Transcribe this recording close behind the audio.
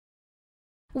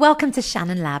Welcome to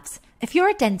Shannon Labs. If you're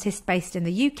a dentist based in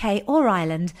the UK or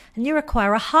Ireland and you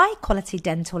require a high quality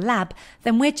dental lab,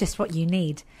 then we're just what you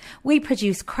need. We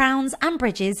produce crowns and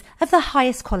bridges of the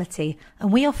highest quality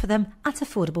and we offer them at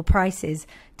affordable prices,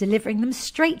 delivering them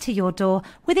straight to your door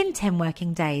within 10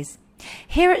 working days.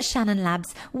 Here at Shannon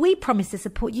Labs, we promise to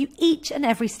support you each and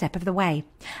every step of the way.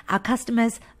 Our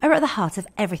customers are at the heart of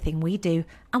everything we do,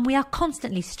 and we are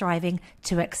constantly striving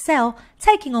to excel,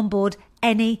 taking on board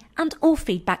any and all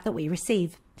feedback that we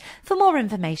receive. For more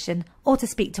information or to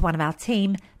speak to one of our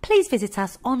team, please visit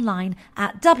us online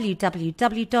at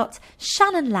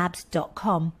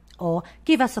www.shannonlabs.com or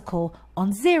give us a call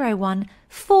on 01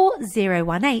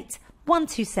 4018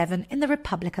 127 in the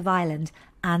Republic of Ireland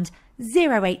and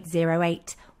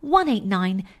 0808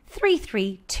 189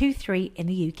 3323 in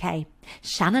the UK.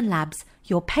 Shannon Labs,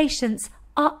 your patients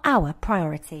are our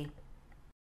priority.